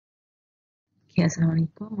Okay,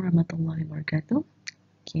 Assalamualaikum warahmatullahi wabarakatuh.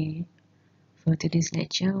 Okay, for today's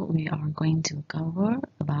lecture, we are going to cover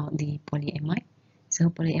about the polyamide. So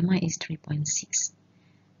polyamide is 3.6.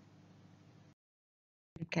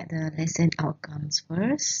 Look at the lesson outcomes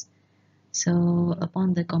first. So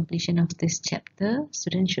upon the completion of this chapter,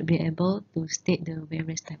 students should be able to state the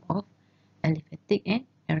various type of aliphatic and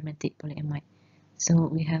aromatic polyamide. So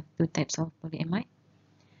we have two types of polyamide,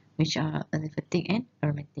 which are aliphatic and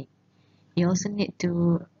aromatic. You also need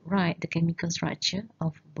to write the chemical structure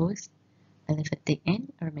of both aliphatic and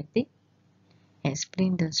aromatic,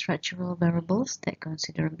 explain the structural variables that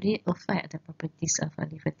considerably affect the properties of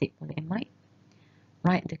aliphatic polyamide,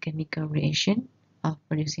 write the chemical reaction of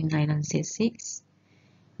producing nylon C6.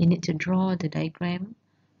 You need to draw the diagram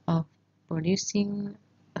of producing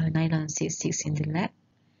a nylon C6 in the lab,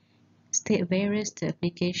 state various the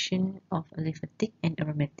application of aliphatic and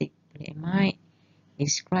aromatic polyamide,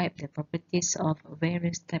 describe the properties of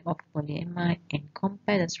various types of polyamide, and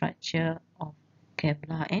compare the structure of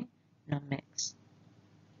Kevlar and Nomex.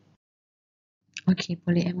 Okay,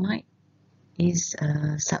 polyamide is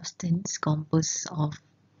a substance composed of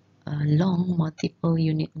a long multiple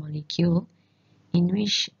unit molecule in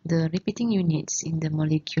which the repeating units in the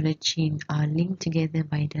molecular chain are linked together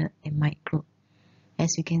by the amide group.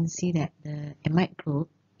 As you can see that the amide group,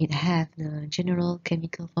 it has the general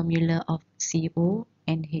chemical formula of CO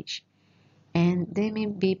and H, and they may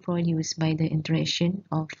be produced by the interaction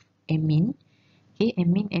of amine,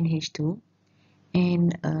 amine NH2,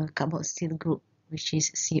 and a carboxyl group, which is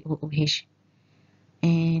COOH.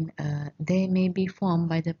 And they may be formed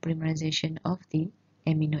by the polymerization of the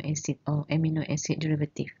amino acid or amino acid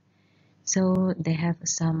derivative. So they have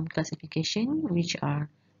some classification, which are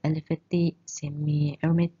aliphatic,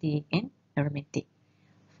 semi-aromatic, and aromatic.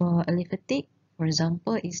 For aliphatic, for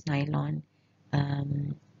example, is nylon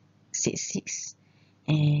C6,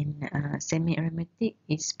 and semi-aromatic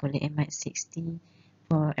is polyamide 60.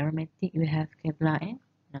 For aromatic, we have Kevlar and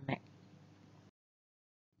Nomex.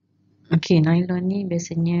 Okay, nylon ni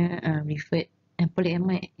biasanya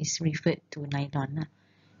polyamide is referred to nylon lah,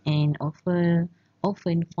 and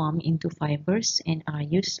often form into fibers and are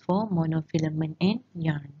used for monofilament and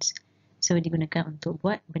yarns. So digunakan untuk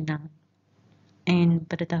buat benang. And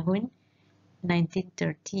pada tahun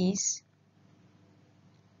 1930s,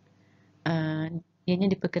 ianya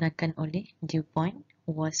diperkenalkan oleh DuPont,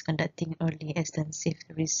 who was conducting early extensive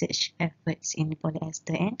research efforts in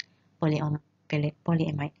polyester and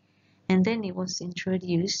polyamide. And then it was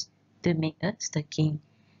introduced to make a stocking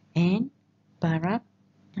and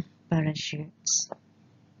parachutes.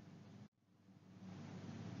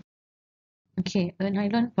 Okay, a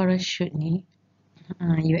nylon parachute ni,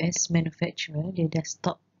 US manufacturer, dia dah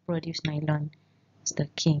stop produce nylon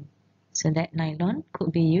stocking. So that nylon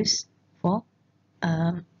could be used for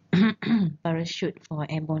parachute for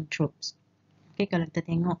airborne troops. Okay, kalau kita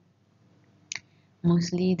tengok,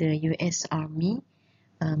 mostly the US Army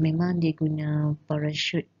memang dia guna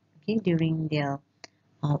parachute, okay, during their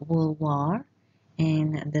World War,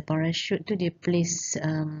 and the parachute tu dia place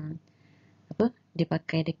dia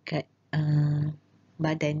pakai dekat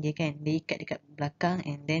badan dia kan, dia ikat dekat belakang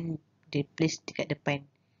and then dia place dekat depan.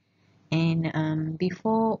 And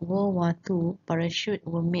before World War II, parachute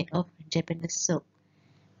were made of Japanese silk.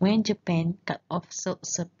 When Japan cut off silk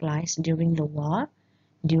supplies during the war,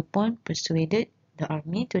 DuPont persuaded the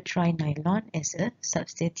army to try nylon as a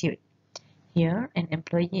substitute. Here, an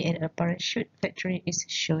employee at a parachute factory is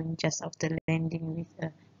shown just after landing with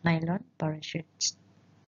a nylon parachute.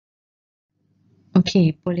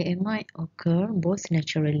 Okay, polyamide occur both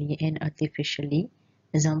naturally and artificially.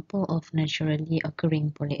 Example of naturally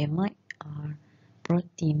occurring polyamide are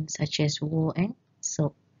proteins such as wool and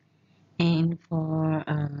soap. And for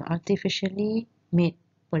artificially made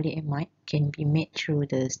polyamide can be made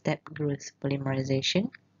through the step growth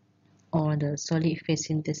polymerization or the solid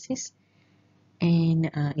phase synthesis,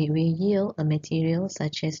 and it will yield a material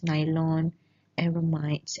such as nylon,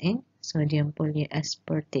 aramides, and sodium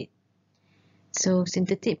polyaspartate. So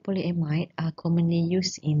synthetic polyamide are commonly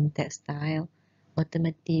used in textile,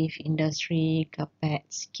 automotive industry,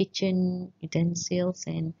 carpets, kitchen utensils,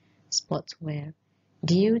 and sportswear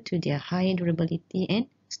due to their high durability and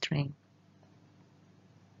strength.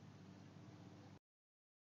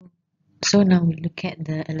 So now we look at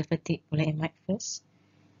the aliphatic polyamide first.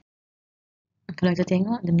 Kalau kita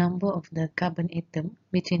tengok, the number of the carbon atom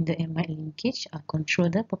between the amide linkage are control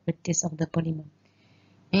the properties of the polymer.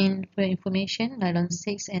 And for information, nylon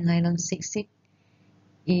 6 and nylon 6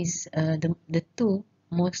 is the two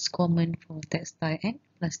most common for textile and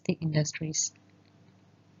plastic industries.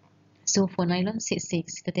 So for nylon 6,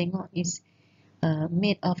 kita tengok is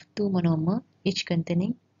made of 2 monomer, each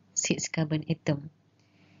containing 6 carbon atom,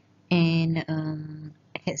 and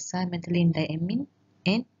hexamethylene diamine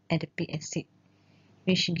and adipic acid,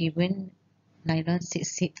 which given nylon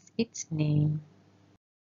 66 its name.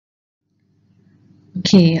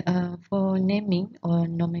 Okay, for naming or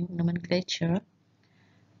nomenclature,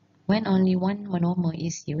 when only one monomer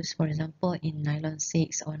is used, for example in nylon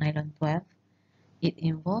 6 or nylon 12, it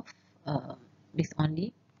involves with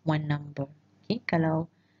only one number. Okay, kalau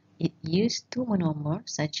it used two monomer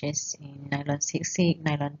such as in nylon 66,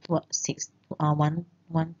 nylon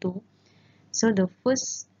 112, so the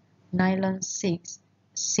first nylon 6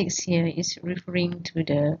 here is referring to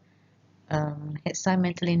the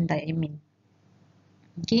hexamethylene diamine.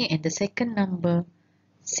 Okay, and the second number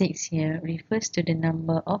 6 here refers to the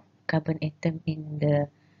number of carbon atom in the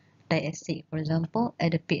diacid, for example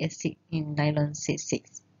adipic acid in nylon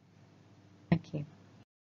 66. Okay.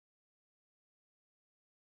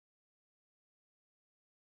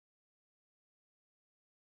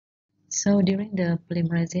 So during the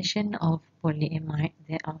polymerization of polyamide,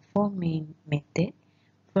 there are four main methods.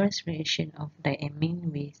 First, reaction of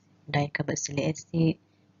diamine with dicarboxylic acid.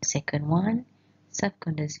 Second one,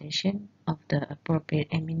 self-condensation of the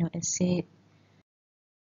appropriate amino acid.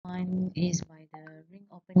 One is by the ring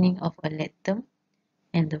opening of a latum.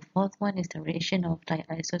 And the fourth one is the reaction of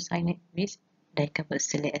diisocyanate with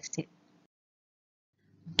dicarboxylic acid.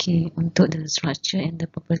 Okay, untuk the structure and the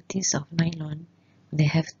properties of nylon, they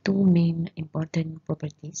have two main important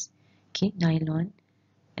properties. Okay, nylon,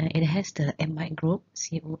 it has the amide group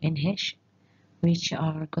CONH, which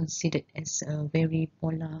are considered as a very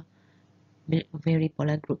polar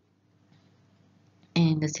group.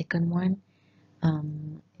 And the second one,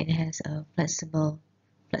 it has a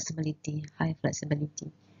high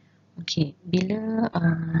flexibility. Okay, bila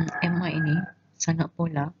amide ini sangat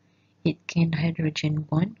polar, it can hydrogen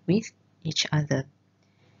bond with each other.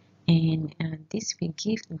 And this will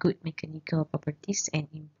give good mechanical properties and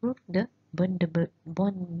improve the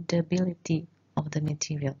bondability of the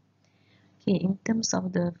material. Okay, in terms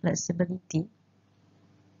of the flexibility,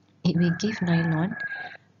 it will give nylon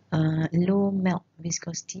low melt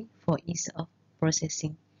viscosity for ease of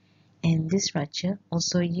processing. And this structure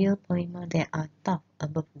also yield polymer that are tough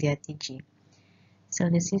above their Tg. So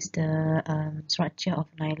this is the structure of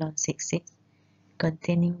nylon 66,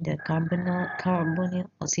 containing the carbonyl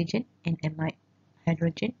oxygen and amide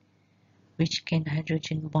hydrogen, which can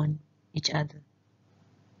hydrogen bond each other.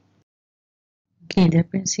 Okay, the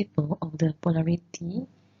principle of the polarity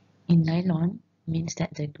in nylon means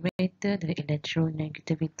that the greater the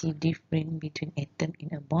electronegativity difference between atom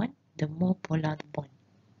in a bond, the more polar the bond.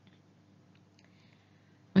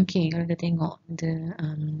 Okay, kalau kita tengok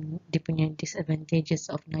dia punya disadvantages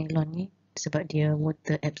of nylon ni sebab dia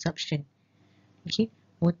water absorption. Okay,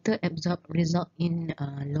 water absorb result in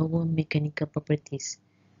lower mechanical properties.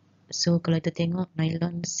 So kalau kita tengok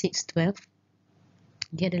nylon 612,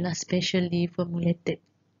 dia adalah specially formulated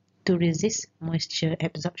to resist moisture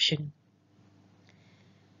absorption.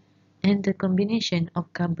 And the combination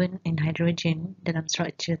of carbon and hydrogen dalam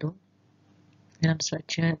structure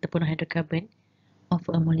ataupun hydrocarbon of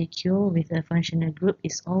a molecule with a functional group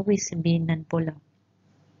is always be non-polar.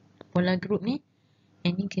 Polar group ni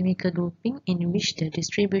any chemical grouping in which the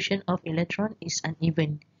distribution of electron is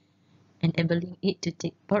uneven, enabling it to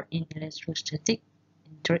take part in electrostatic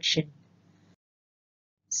interaction.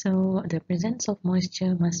 So the presence of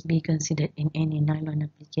moisture must be considered in any nylon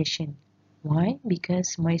application. Why?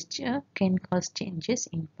 Because moisture can cause changes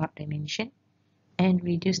in part dimension and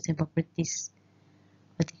reduce the properties,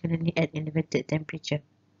 particularly at elevated temperature.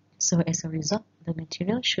 So as a result, the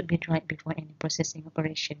material should be dried before any processing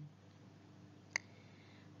operation.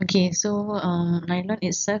 Okay, so nylon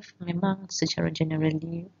itself memang secara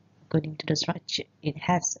generally, according to the structure, it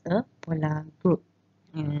has a polar group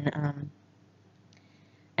in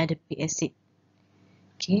adipic acid.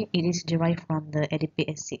 Okay, it is derived from the adipic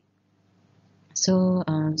acid. So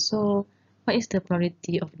what is the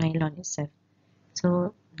polarity of nylon itself?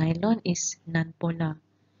 So nylon is non-polar,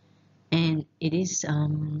 and it is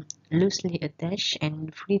loosely attached and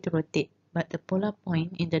free to rotate, but the polar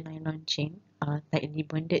point in the nylon chain are tightly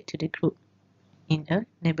bonded to the group in a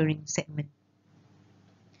neighboring segment.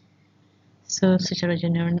 So secara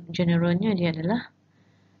generalnya dia adalah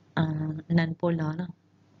non-polar lah.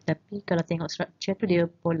 Tapi kalau tengok structure tu dia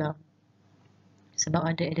polar. Sebab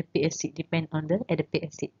ada adipic acid, depend on the adipic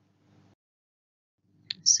acid.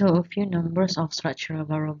 So a few numbers of structural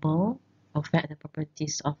variable affect the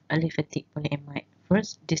properties of aliphatic polyamide.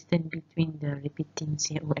 First, distance between the repeating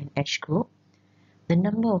CO and H group, the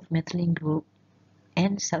number of methylene group,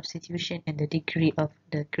 and substitution and the degree of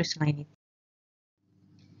the crystallinity.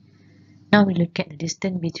 Now we look at the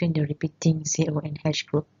distance between the repeating CO and H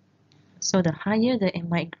group. So the higher the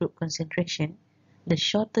amide group concentration, the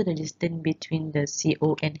shorter the distance between the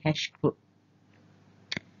CO and H group.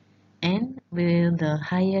 And with the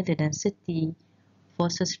higher the density,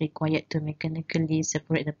 forces required to mechanically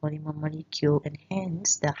separate the polymer molecule, and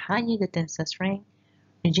hence the higher the tensile strength,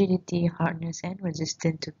 rigidity, hardness, and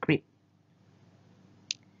resistance to creep.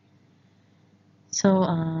 So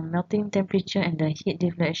melting temperature and the heat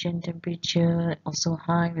deflection temperature also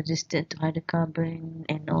high, resistant to hydrocarbon,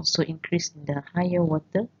 and also increase in the higher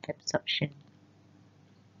water absorption.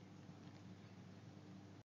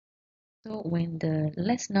 So when the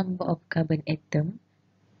less number of carbon atom,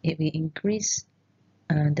 it will increase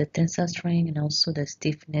the tensile strength and also the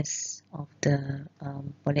stiffness of the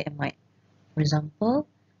polyamide. For example,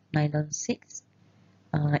 nylon 6,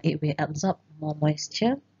 it will absorb more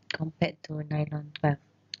moisture compared to nylon 12.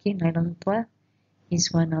 Okay, nylon 12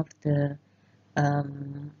 is one of the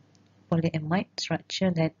polyamide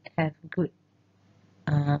structure that have good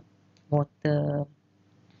water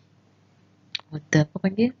apa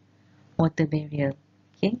panggil? Water barrier.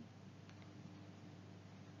 Okay.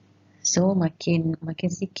 So makin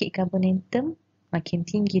sikit carbon atom, makin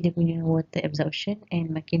tinggi dia punya water absorption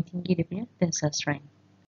and makin tinggi dia punya tensile strength.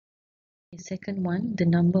 The second one, the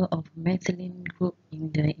number of methylene group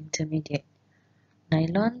in the intermediate.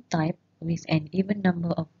 Nylon type with an even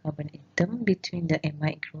number of carbon atom between the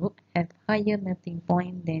amide group have higher melting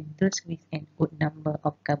point than those with an odd number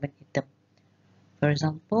of carbon atom. For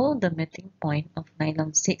example, the melting point of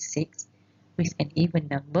nylon 6,6 with an even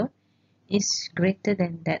number is greater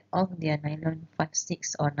than that of their nylon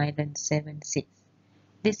 5,6 or nylon 7,6.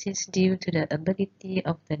 This is due to the ability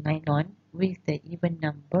of the nylon with the even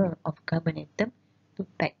number of carbon atom to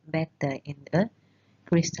pack better in the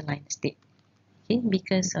crystalline state. Okay,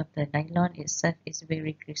 because of the nylon itself is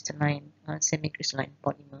very crystalline, semi-crystalline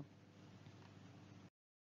polymer.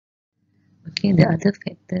 Okay, the other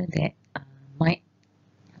factor that might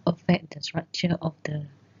affect the structure of the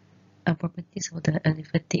properties of the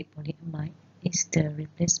aliphatic polyamide is the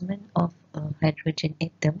replacement of a hydrogen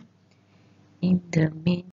atom in the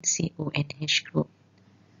main CO and H group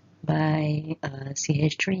by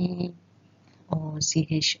CH3 or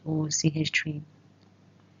CHO, CH3.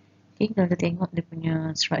 Okay, kalau tengok dia punya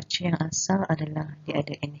structure yang asal adalah dia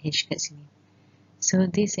ada NH kat sini. So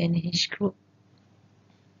this NH group,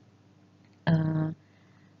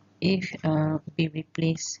 if we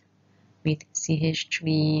replace with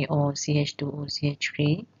CH3 or CH2O,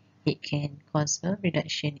 CH3, it can cause a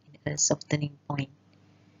reduction in a softening point.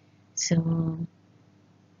 So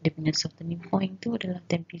dia punya softening point tu adalah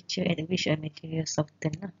temperature at which a material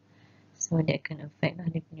soften lah. So that can affect lah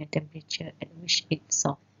dia punya temperature at which it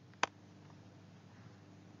soft.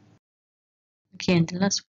 Okay, and the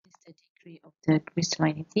last one is the degree of the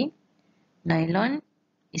crystallinity. Nylon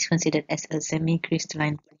is considered as a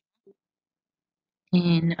semi-crystalline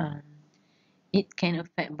and it can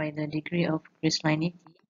affect by the degree of crystallinity,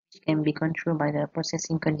 which can be controlled by the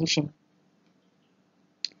processing condition.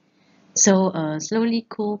 So a slowly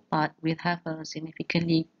cool part will have a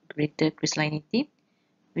significantly greater crystallinity,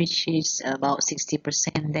 which is about 60%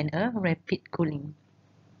 than a rapid cooling.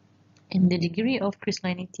 And the degree of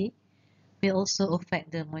crystallinity will also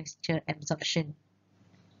affect the moisture absorption.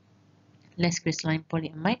 Less crystalline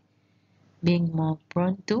polyamide being more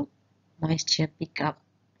prone to moisture pickup.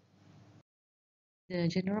 The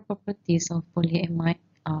general properties of polyamide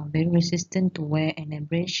are very resistant to wear and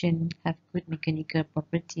abrasion, have good mechanical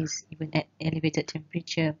properties even at elevated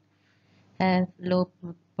temperature, have low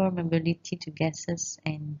permeability to gases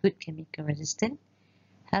and good chemical resistance,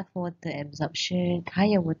 have water absorption,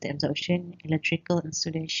 higher water absorption, electrical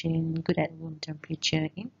insulation, good at room temperature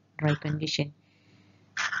in dry condition.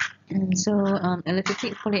 And so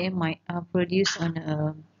aliphatic polyamide are produced on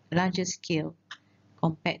a larger scale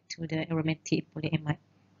compared to the aromatic polyamide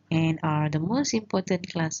and are the most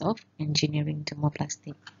important class of engineering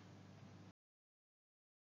thermoplastic.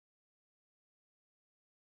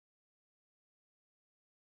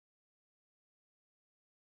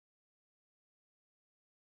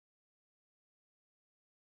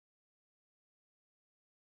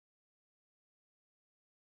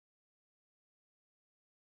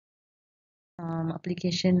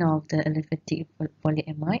 Application of the aliphatic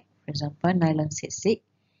polyamide, for example, nylon 6,6,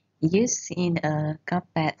 used in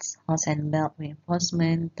carpets, horse and belt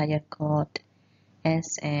reinforcement, tire cord,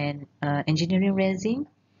 as an engineering resin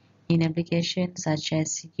in applications such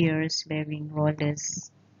as gears, bearing,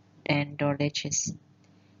 rollers, and door latches.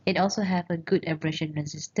 It also have a good abrasion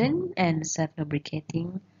resistance and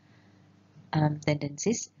self-lubricating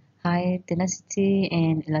tendencies, high tenacity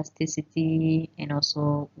and elasticity, and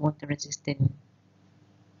also water resistant.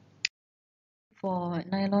 For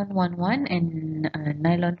nylon 11 and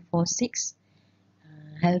nylon 46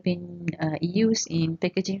 have been used in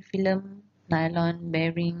packaging film, nylon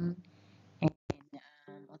bearing, and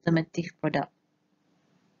automotive product.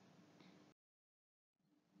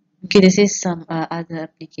 Okay, this is some other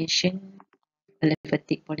application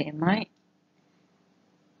aliphatic polyamide.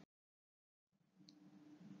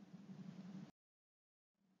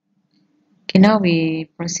 Okay, now we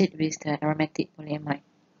proceed with the aromatic polyamide.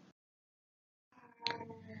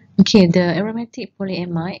 Okay, the aromatic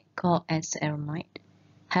polyamide called as aramide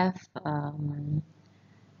have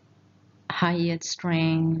higher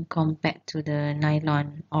strength compared to the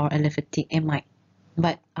nylon or aliphatic amide,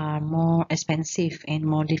 but are more expensive and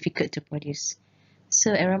more difficult to produce.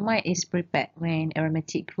 So aramide is prepared when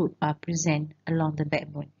aromatic group are present along the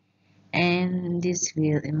backbone, and this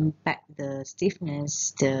will impact the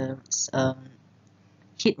stiffness, the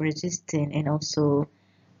heat resistance, and also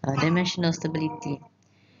dimensional stability.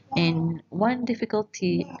 And one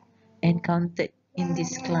difficulty encountered in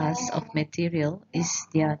this class of material is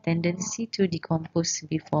their tendency to decompose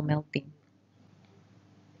before melting.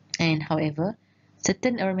 And however,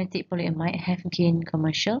 certain aromatic polyamide have gained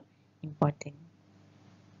commercial importance.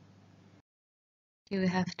 Okay, we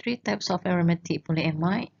have three types of aromatic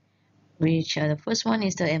polyamide, which the first one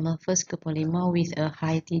is the amorphous copolymer with a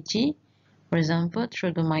high Tg. For example,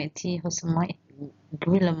 trigonamide T, hosamide,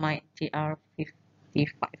 acrylamide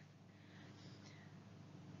GR55.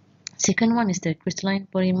 Second one is the crystalline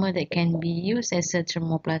polymer that can be used as a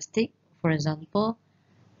thermoplastic. For example,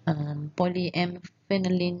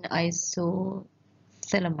 polyamphenylene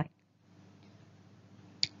isosalamide.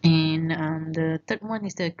 And the third one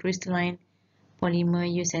is the crystalline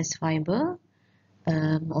polymer used as fiber,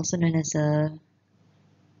 also known as a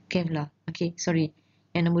Kevlar. Okay, sorry.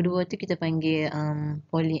 Yang nombor dua tu kita panggil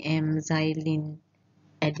polyamxylene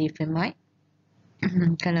adiphamide.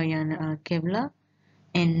 Kalau yang Kevlar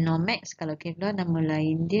and Nomex, kalau Kevlar nama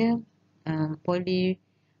lain dia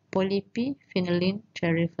polyphenylene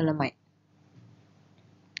terephthalamide.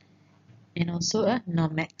 And also a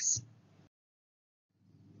Nomex.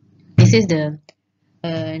 This is the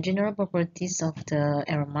general properties of the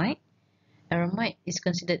aramide. Aramide is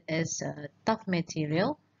considered as a tough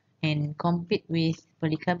material and compete with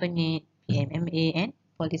polycarbonate, PMMA, and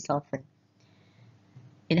polysulfone.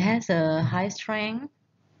 It has a high strength,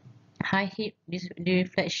 high heat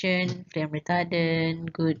deflection, flame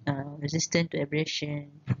retardant, good resistant to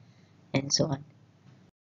abrasion, and so on.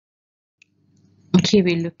 Okay,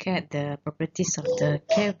 we look at the properties of the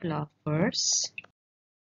Kevlar first.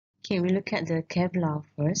 Okay, we look at the Kevlar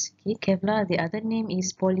first. Okay, Kevlar, the other name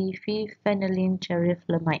is polyphenylene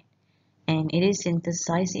terephthalamide, and it is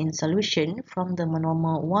synthesized in solution from the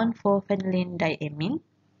monomer 1,4-phenylene diamine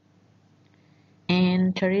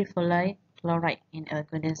and terephthalate chloride in a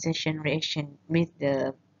condensation reaction with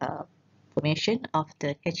the formation of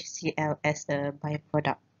the HCl as a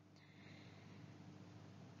byproduct.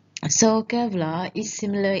 So Kevlar is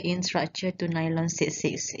similar in structure to nylon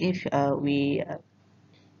 66. If as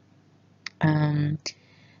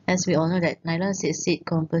we all know that nylon 66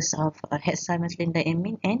 composed of hexamethylene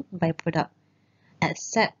diamine and byproduct,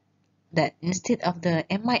 except that instead of the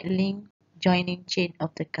amide link joining chain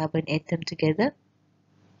of the carbon atom together,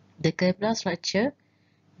 the Kevlar structure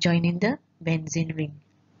joining the benzene ring.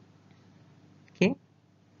 Okay.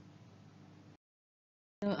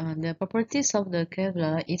 So the properties of the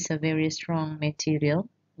Kevlar is a very strong material,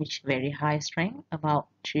 which very high strength, about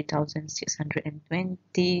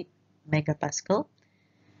 3,620 megapascal,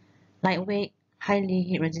 lightweight, highly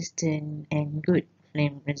heat resistant, and good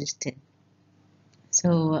flame resistant.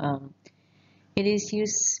 So it is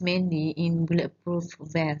used mainly in bulletproof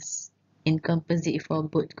vests, in composite for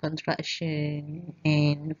boat construction,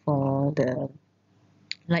 and for the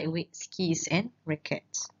lightweight skis and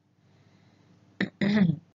rackets.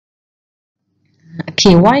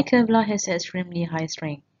 Okay, why Kevlar has extremely high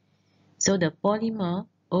strength? So the polymer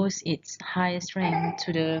owes its high strength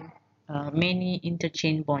to the many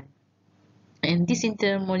interchain bond, and this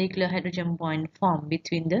intermolecular hydrogen bond formed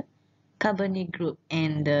between the carbonyl group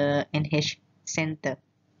and the NH center.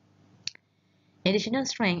 Additional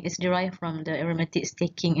strength is derived from the aromatic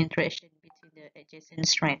stacking interaction between the adjacent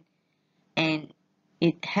strand, and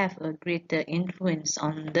it have a greater influence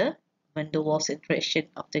on the van der Waals interaction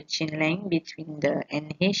of the chain length between the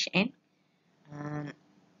NH and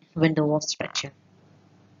van der Waals structure,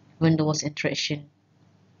 van der Waals interaction.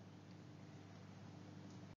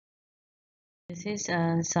 This is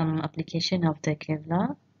some application of the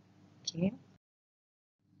Kevlar. Okay.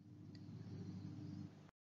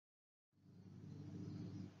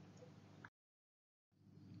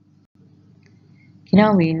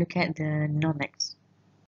 Now we look at the Nomex.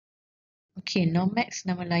 Okay, Nomex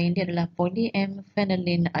nama lain dia adalah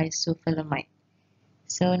polyamide isophylamide.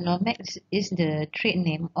 So Nomex is the trade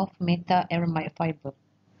name of meta-aramide fiber,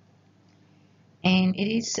 and it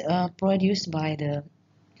is produced by the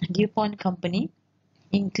DuPont company.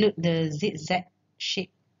 Include the zigzag shape.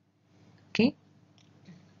 Okay,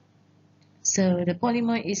 so the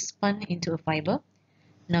polymer is spun into a fiber.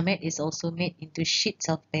 Nomex is also made into sheets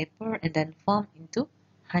of paper and then formed into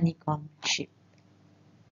honeycomb shape.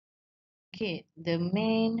 Okay, the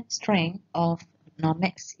main strength of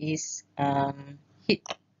Nomex is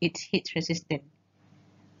it's heat resistant.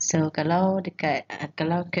 So kalau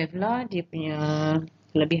Kevlar dia punya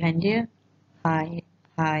kelebihan dia high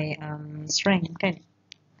strength kan.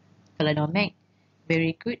 Kalau Nomex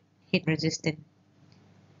very good heat resistant.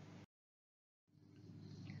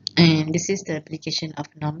 And this is the application of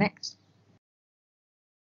Nomex.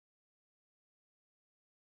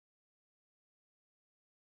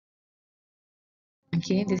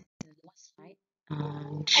 Okay, this is the last slide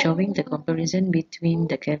showing the comparison between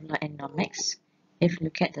the Kevlar and Nomex. If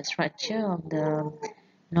you look at the structure of the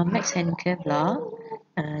Nomex and Kevlar,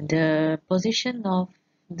 the position of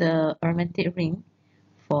the aromatic ring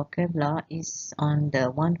for Kevlar is on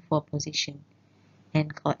the 1,4 position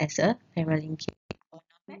and called as a paralinkage. For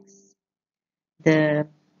Nomex, the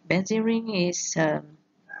benzene ring is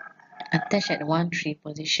attached at 1,3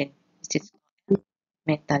 position. This is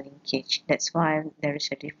meta linkage. That's why there is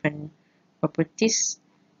a different properties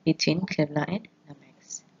between Kevlar and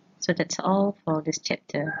Nomex. So that's all for this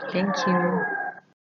chapter. Thank you.